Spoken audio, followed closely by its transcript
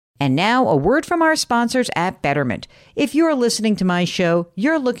And now, a word from our sponsors at Betterment. If you're listening to my show,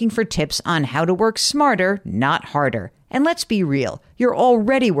 you're looking for tips on how to work smarter, not harder. And let's be real, you're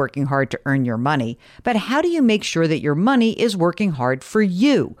already working hard to earn your money, but how do you make sure that your money is working hard for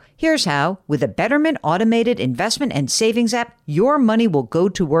you? Here's how. With a Betterment automated investment and savings app, your money will go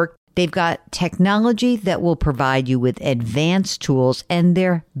to work. They've got technology that will provide you with advanced tools, and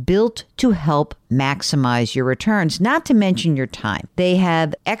they're built to help maximize your returns, not to mention your time. They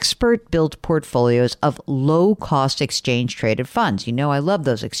have expert-built portfolios of low-cost exchange-traded funds. You know I love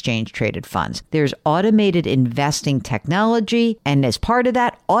those exchange-traded funds. There's automated investing technology, and as part of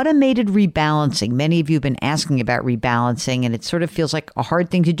that, automated rebalancing. Many of you have been asking about rebalancing, and it sort of feels like a hard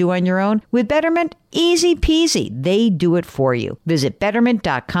thing to do on your own. With Betterment, easy peasy. They do it for you. Visit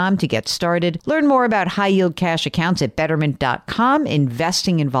Betterment.com to get started. Learn more about high-yield cash accounts at Betterment.com.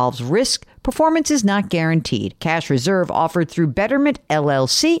 Investing involves risk. Performance is not guaranteed. Cash reserve offered through Betterment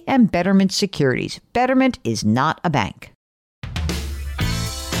LLC and Betterment Securities. Betterment is not a bank.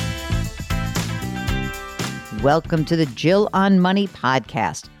 Welcome to the Jill on Money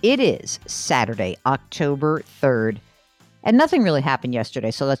podcast. It is Saturday, October 3rd, and nothing really happened yesterday,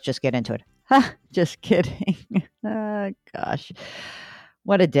 so let's just get into it. Just kidding. Gosh.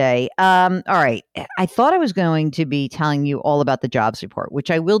 What a day. All right. I thought I was going to be telling you all about the jobs report,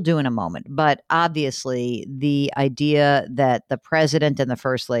 which I will do in a moment. But obviously, the idea that the president and the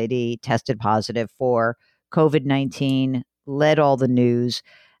first lady tested positive for COVID-19 led all the news.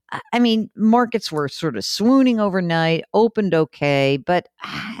 I mean, markets were sort of swooning overnight, opened okay, but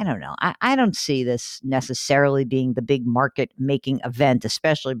I don't know. I don't see this necessarily being the big market-making event,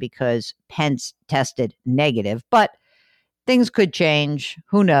 especially because Pence tested negative. But things could change.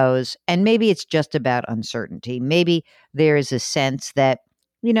 Who knows? And maybe it's just about uncertainty. Maybe there is a sense that,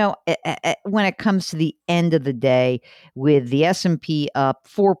 you know, when it comes to the end of the day, with the S&P up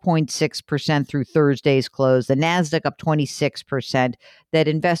 4.6% through Thursday's close, the NASDAQ up 26%, that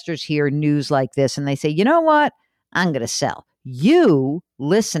investors hear news like this and they say, you know what? I'm going to sell. You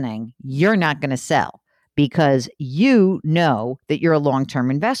listening, you're not going to sell, because you know that you're a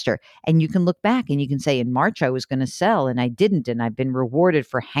long-term investor. And you can look back and you can say, in March, I was going to sell and I didn't. And I've been rewarded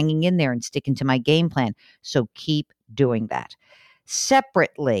for hanging in there and sticking to my game plan. So keep doing that.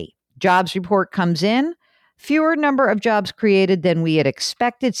 Separately, jobs report comes in. Fewer number of jobs created than we had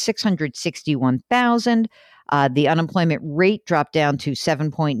expected, 661,000. The unemployment rate dropped down to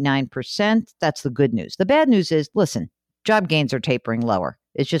 7.9%. That's the good news. The bad news is, listen, job gains are tapering lower.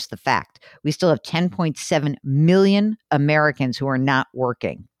 It's just the fact. We still have 10.7 million Americans who are not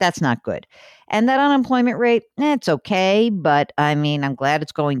working. That's not good. And that unemployment rate, it's okay. But I mean, I'm glad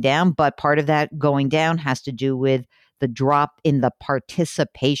it's going down. But part of that going down has to do with the drop in the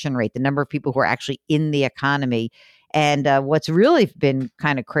participation rate, the number of people who are actually in the economy. And what's really been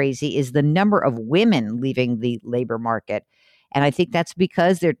kind of crazy is the number of women leaving the labor market. And I think that's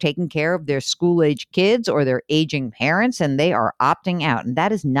because they're taking care of their school-age kids or their aging parents, and they are opting out. And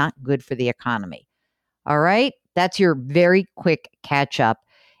that is not good for the economy. All right? That's your very quick catch-up.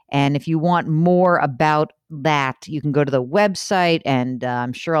 And if you want more about that, you can go to the website, and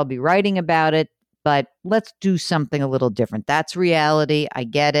I'm sure I'll be writing about it. But let's do something a little different. That's reality. I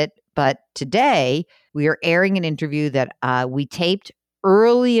get it. But today, we are airing an interview that we taped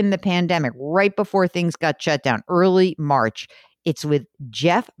early in the pandemic, right before things got shut down, early March. It's with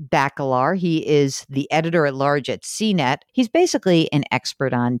Jeff Bakalar. He is the editor-at-large at CNET. He's basically an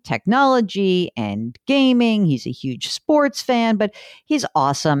expert on technology and gaming. He's a huge sports fan, but he's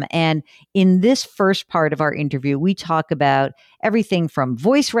awesome. And in this first part of our interview, we talk about everything from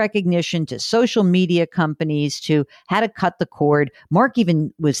voice recognition to social media companies to how to cut the cord. Mark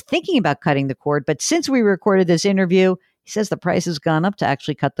even was thinking about cutting the cord, but since we recorded this interview, he says the price has gone up to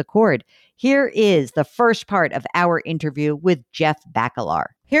actually cut the cord. Here is the first part of our interview with Jeff Bakalar.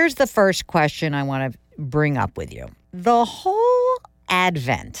 Here's the first question I want to bring up with you. The whole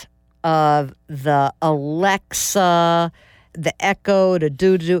advent of the Alexa, the Echo, the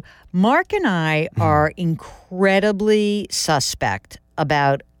do-do-do, Mark and I are incredibly suspect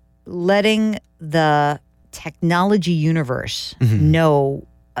about letting the technology universe know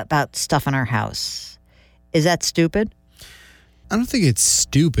about stuff in our house. Is that stupid? I don't think it's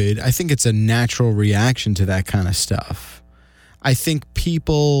stupid. I think it's a natural reaction to that kind of stuff. I think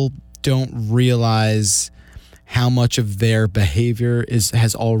people don't realize how much of their behavior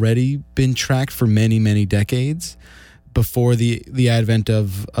has already been tracked for many, many decades before the advent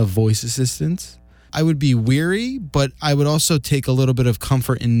of voice assistants. I would be weary, but I would also take a little bit of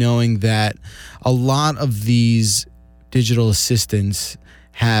comfort in knowing that a lot of these digital assistants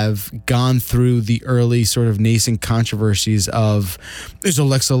have gone through the early sort of nascent controversies of, is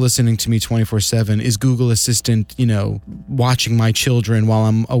Alexa listening to me 24/7? Is Google Assistant, watching my children while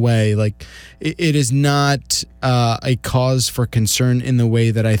I'm away? Like, it is not a cause for concern in the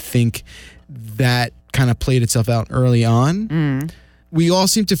way that I think that kind of played itself out early on. We all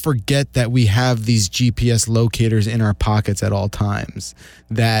seem to forget that we have these GPS locators in our pockets at all times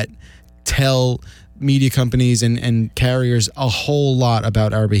that tell media companies and carriers a whole lot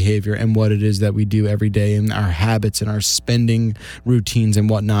about our behavior and what it is that we do every day and our habits and our spending routines and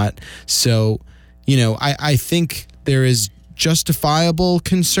whatnot. So, I think there is justifiable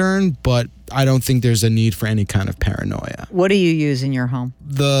concern, but I don't think there's a need for any kind of paranoia. What do you use in your home?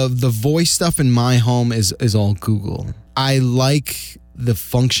 The voice stuff in my home is all Google. I like the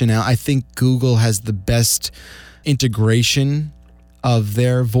functionality. I think Google has the best integration of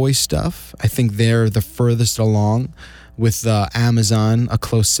their voice stuff. I think they're the furthest along, with Amazon a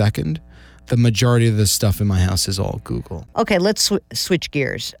close second. The majority of the stuff in my house is all Google. Okay, let's switch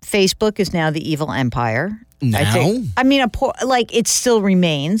gears. Facebook is now the evil empire. Now? It still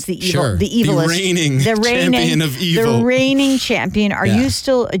remains the evil, sure. the evilest, the reigning champion of evil. The reigning champion.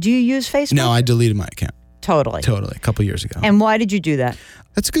 Do you use Facebook? No, I deleted my account. Totally. A couple years ago. And why did you do that?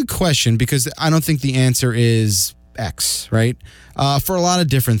 That's a good question, because I don't think the answer is X, right? For a lot of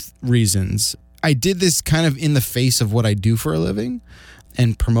different reasons. I did this kind of in the face of what I do for a living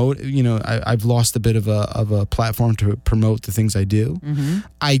and promote, I've lost a bit of a platform to promote the things I do. Mm-hmm.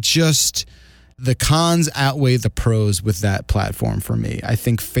 The cons outweigh the pros with that platform for me. I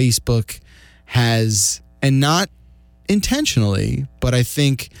think Facebook has, and not intentionally, but I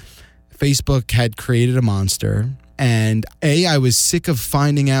think Facebook had created a monster. And I was sick of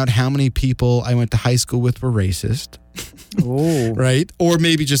finding out how many people I went to high school with were racist. Ooh. Right? Or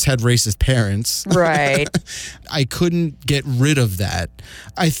maybe just had racist parents. Right. I couldn't get rid of that.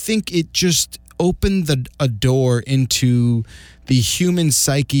 I think it just opened a door into the human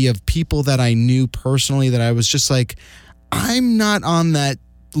psyche of people that I knew personally, that I was just like, I'm not on that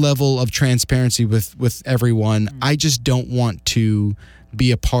level of transparency with everyone. I just don't want to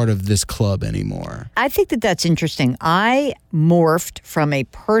be a part of this club anymore. I think that's interesting. I morphed from a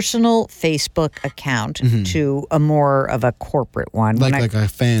personal Facebook account to a more of a corporate one. Like a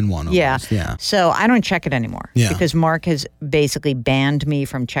fan one almost. Yeah. So I don't check it anymore. Yeah. Because Mark has basically banned me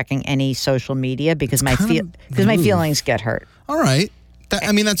from checking any social media because my feelings get hurt. All right.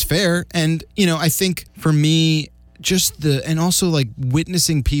 That's fair. And, I think for me, and also like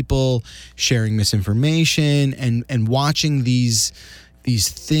witnessing people sharing misinformation and watching these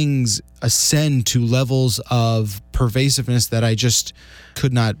things ascend to levels of pervasiveness that I just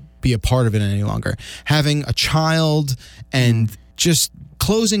could not be a part of it any longer. Having a child and just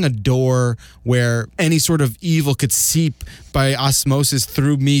closing a door where any sort of evil could seep by osmosis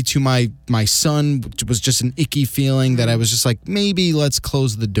through me to my son, which was just an icky feeling that I was just like, maybe let's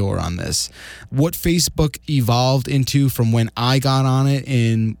close the door on this. What Facebook evolved into from when I got on it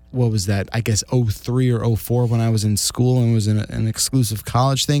in, what was that? I guess 03 or 04 when I was in school and was in an exclusive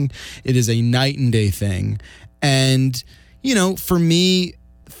college thing. It is a night and day thing. And, for me,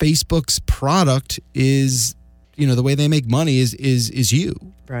 Facebook's product is, the way they make money is you.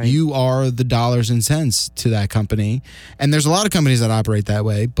 Right. You are the dollars and cents to that company. And there's a lot of companies that operate that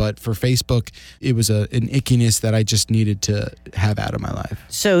way. But for Facebook, it was an ickiness that I just needed to have out of my life.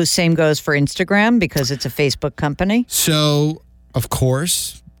 So same goes for Instagram because it's a Facebook company? So, of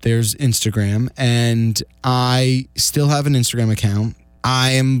course, there's Instagram. And I still have an Instagram account.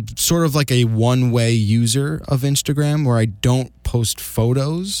 I am sort of like a one-way user of Instagram where I don't post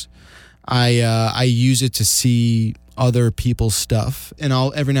photos. I use it to see other people's stuff, and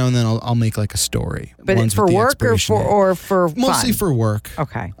every now and then I'll make like a story. But it's for work or for fun? Mostly for work.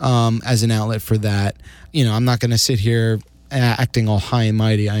 Okay. As an outlet for that. I'm not going to sit here acting all high and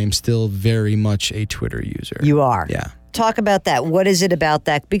mighty. I am still very much a Twitter user. You are? Yeah. Talk about that. What is it about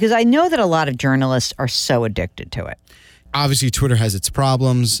that? Because I know that a lot of journalists are so addicted to it. Obviously, Twitter has its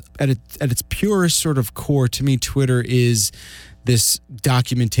problems. At its purest sort of core, to me, Twitter is this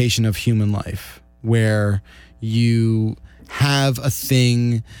documentation of human life where you have a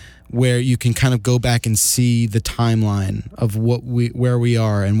thing where you can kind of go back and see the timeline of where we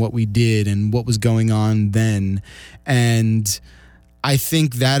are and what we did and what was going on then. And I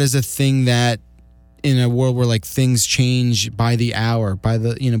think that is a thing that in a world where like things change by the hour, by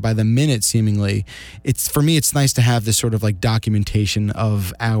the minute seemingly, for me it's nice to have this sort of like documentation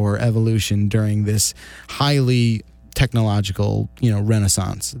of our evolution during this highly technological,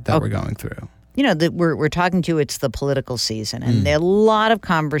 renaissance that we're going through. that we're talking to, it's the political season, and there are a lot of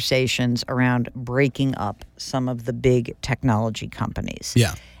conversations around breaking up some of the big technology companies.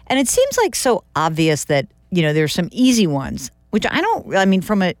 Yeah. And it seems like so obvious that, there's some easy ones, which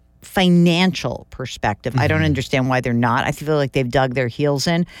from a financial perspective, I don't understand why they're not. I feel like they've dug their heels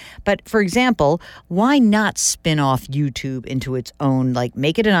in. But for example, why not spin off YouTube into its own,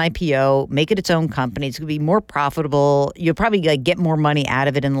 make it an IPO, make it its own company? It's going to be more profitable. You'll probably get more money out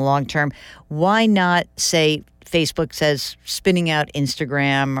of it in the long term. Why not say Facebook says spinning out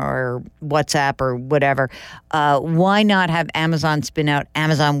Instagram or WhatsApp or whatever? Why not have Amazon spin out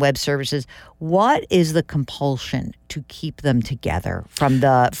Amazon Web Services? What is the compulsion to keep them together from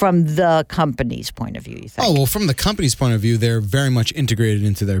the company's point of view, you think? Oh, well, from the company's point of view, they're very much integrated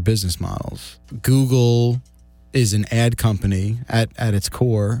into their business models. Google is an ad company at its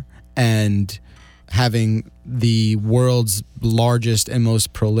core, and having the world's largest and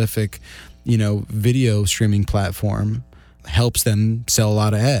most prolific video streaming platform helps them sell a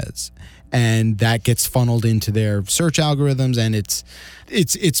lot of ads, and that gets funneled into their search algorithms, and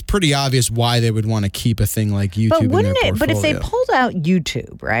it's pretty obvious why they would want to keep a thing like YouTube in their portfolio. But if they pulled out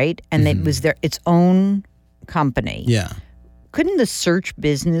YouTube, right, and it was its own company, yeah, couldn't the search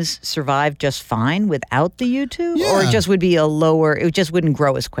business survive just fine without the YouTube? Yeah. Or it just would be it just wouldn't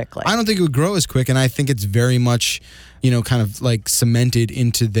grow as quickly? I don't think it would grow as quick, and I think it's very much kind of cemented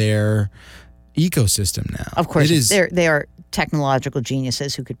into their ecosystem now. Of course, it is. They are technological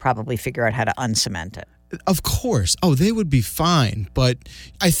geniuses who could probably figure out how to uncement it. Of course. Oh, they would be fine. But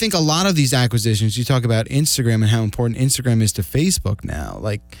I think a lot of these acquisitions, you talk about Instagram and how important Instagram is to Facebook now.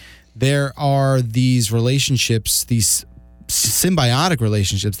 There are these relationships, these symbiotic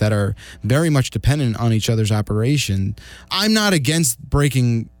relationships that are very much dependent on each other's operation. I'm not against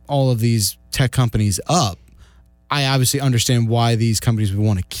breaking all of these tech companies up. I obviously understand why these companies would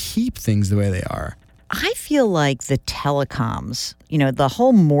want to keep things the way they are. I feel like the telecoms, the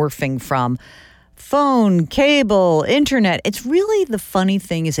whole morphing from phone, cable, internet, it's really the funny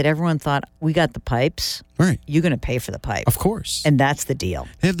thing is that everyone thought, we got the pipes. Right. You're going to pay for the pipe. Of course. And that's the deal.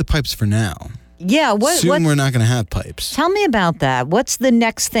 They have the pipes for now. Yeah. Soon we're not going to have pipes. Tell me about that. What's the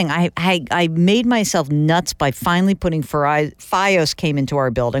next thing? I made myself nuts by finally putting Fios came into our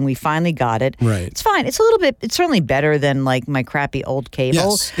building. We finally got it. Right. It's fine. It's certainly better than my crappy old cable.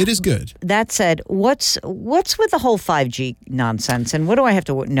 Yes, it is good. That said, what's with the whole 5G nonsense, and what do I have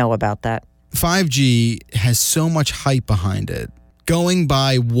to know about that? 5G has so much hype behind it. Going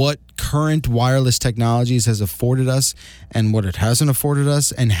by what current wireless technologies has afforded us and what it hasn't afforded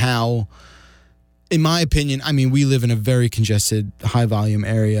us, and how, in my opinion, we live in a very congested, high-volume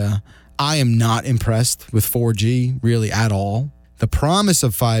area. I am not impressed with 4G, really, at all. The promise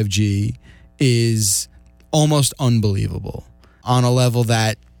of 5G is almost unbelievable on a level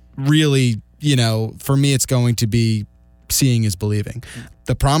that really, for me, it's going to be seeing is believing.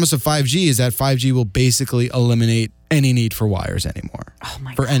 The promise of 5G is that 5G will basically eliminate any need for wires anymore. Oh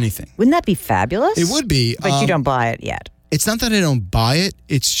my for God. anything. Wouldn't that be fabulous? It would be. But you don't buy it yet. It's not that I don't buy it.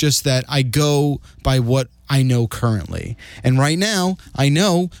 It's just that I go by what I know currently. And right now, I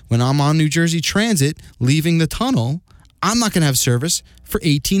know when I'm on New Jersey Transit leaving the tunnel, I'm not going to have service for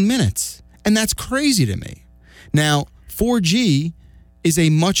 18 minutes. And that's crazy to me. Now, 4G is a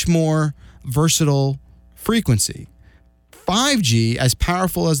much more versatile frequency. 5G, as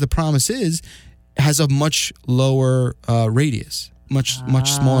powerful as the promise is, has a much lower radius, much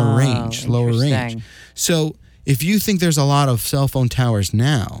smaller range, lower range. So if you think there's a lot of cell phone towers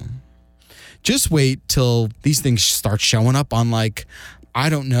now, just wait till these things start showing up on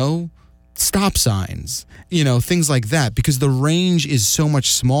stop signs, things like that, because the range is so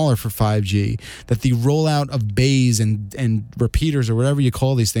much smaller for 5G that the rollout of bays and repeaters or whatever you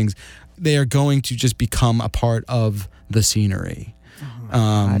call these things, they are going to just become a part of the scenery.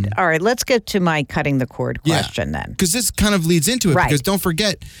 All right, let's get to my cutting the cord question then. Because this kind of leads into it. Right. Because don't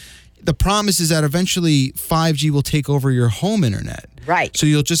forget, the promise is that eventually 5G will take over your home internet. Right. So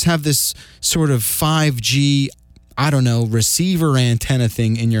you'll just have this sort of 5G, receiver antenna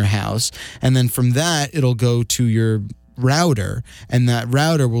thing in your house. And then from that, it'll go to your router, and that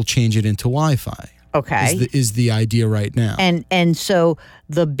router will change it into Wi-Fi. Okay. Is the idea right now. And so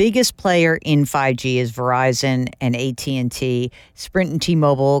the biggest player in 5G is Verizon and AT&T. Sprint and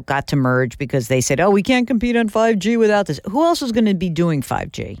T-Mobile got to merge because they said, we can't compete on 5G without this. Who else is going to be doing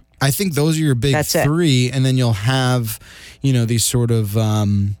 5G? I think those are your big three, and then you'll have, these sort of,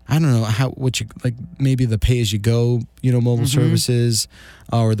 maybe the pay-as-you-go, mobile services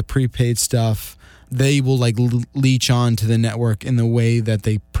or the prepaid stuff. They will leech on to the network in the way that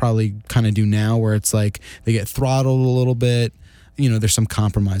they probably kind of do now, where it's they get throttled a little bit. there's some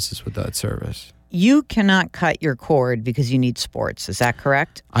compromises with that service. You cannot cut your cord because you need sports. Is that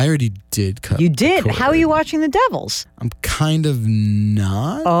correct? I already did cut. You did? the cord. How are you watching the Devils? I'm kind of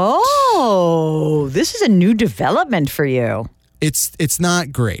not. Oh, this is a new development for you. It's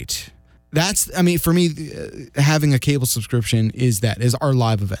not great. For me, having a cable subscription is our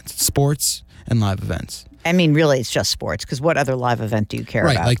live events, sports and live events. I mean, really, it's just sports, because what other live event do you care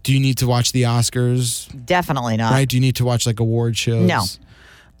about? Right, like, do you need to watch the Oscars? Definitely not. Right, do you need to watch, like, award shows? No.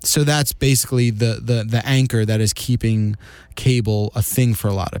 So that's basically the anchor that is keeping cable a thing for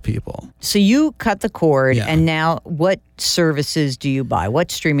a lot of people. So you cut the cord, Yeah. and now what services do you buy? What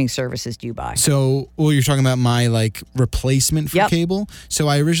streaming services do you buy? So, you're talking about my, like, replacement for cable? So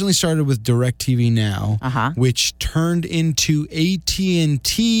I originally started with DirecTV Now, which turned into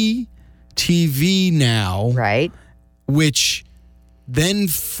AT&T TV Now. Right. Which then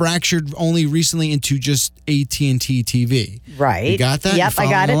fractured only recently into just AT&T TV. Right. You got that? Yep, I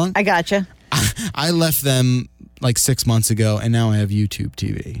got it. I got you. I left them like 6 months ago, and now I have YouTube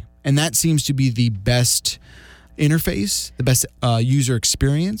TV. And that seems to be the best interface, the best user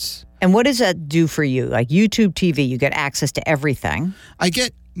experience. And what does that do for you? Like YouTube TV, you get access to everything. I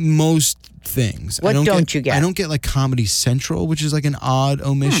get most things. What don't you get? I don't get like Comedy Central, which is like an odd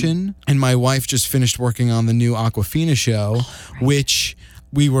omission. And my wife just finished working on the new Aquafina show, which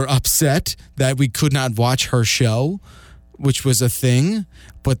we were upset that we could not watch her show, which was a thing.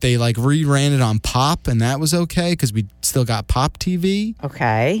 But they like reran it on Pop, and that was okay because we still got Pop TV.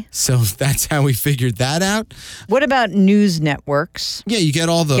 Okay. So that's how we figured that out. What about news networks? Yeah, you get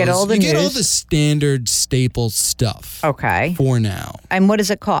all those. Get all the you news. get all the standard staple stuff. Okay. For now. And what does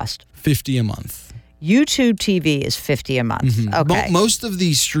it cost? $50 a month. YouTube TV is $50 a month. Okay. Most of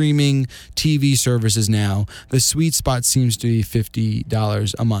the streaming TV services now, the sweet spot seems to be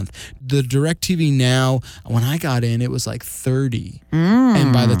 $50 a month. The DirecTV Now, when I got in, it was like $30.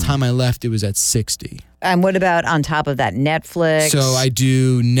 And by the time I left, it was at $60. And what about on top of that, Netflix? So I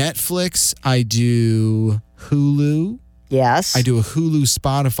do Netflix, I do Hulu. Yes. I do a Hulu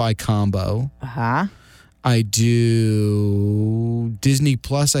Spotify combo. I do Disney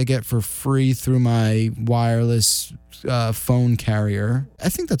Plus. I get for free through my wireless phone carrier. I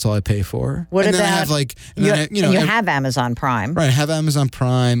think that's all I pay for. What and about? Then I have like, you have Amazon Prime, right? I have Amazon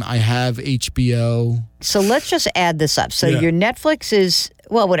Prime. I have HBO. So let's just add this up. So your Netflix is,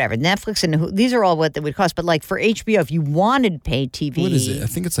 well, whatever. Netflix and these are all what they would cost. But like for HBO, if you wanted paid TV, what is it? I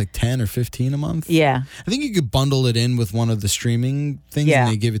think it's like 10 or 15 a month. Yeah. I think you could bundle it in with one of the streaming things, and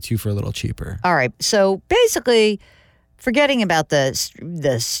they give it to you for a little cheaper. All right. So basically, forgetting about the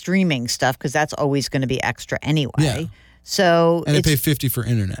streaming stuff, because that's always going to be extra anyway. Yeah. So and I pay $50 for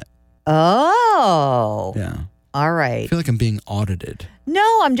internet. Oh. Yeah. All right. I feel like I'm being audited.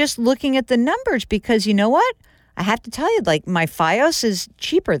 No, I'm just looking at the numbers because you know what? I have to tell you, like, my Fios is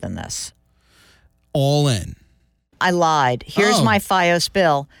cheaper than this. All in. I lied. Here's my Fios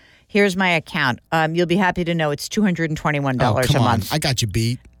bill. Here's my account. You'll be happy to know it's $221 a month. I got you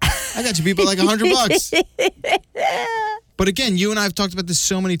beat. I got you beat by like $100. But again, you and I have talked about this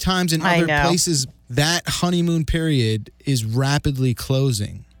so many times in other places. That honeymoon period is rapidly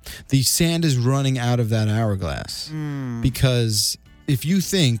closing. The sand is running out of that hourglass. Because if you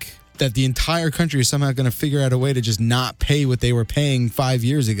think that the entire country is somehow going to figure out a way to just not pay what they were paying 5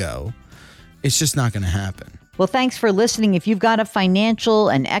 years ago, it's just not going to happen. Well, thanks for listening. If you've got a financial,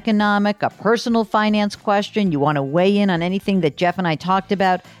 an economic, a personal finance question, you want to weigh in on anything that Jeff and I talked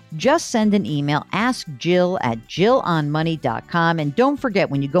about, just send an email, askjill@jillonmoney.com. And don't forget,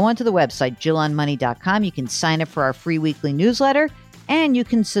 when you go onto the website, jillonmoney.com, you can sign up for our free weekly newsletter, and you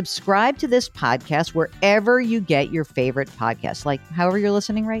can subscribe to this podcast wherever you get your favorite podcasts, like however you're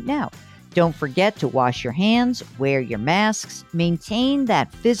listening right now. Don't forget to wash your hands, wear your masks, maintain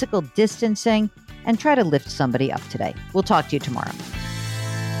that physical distancing, and try to lift somebody up today. We'll talk to you tomorrow.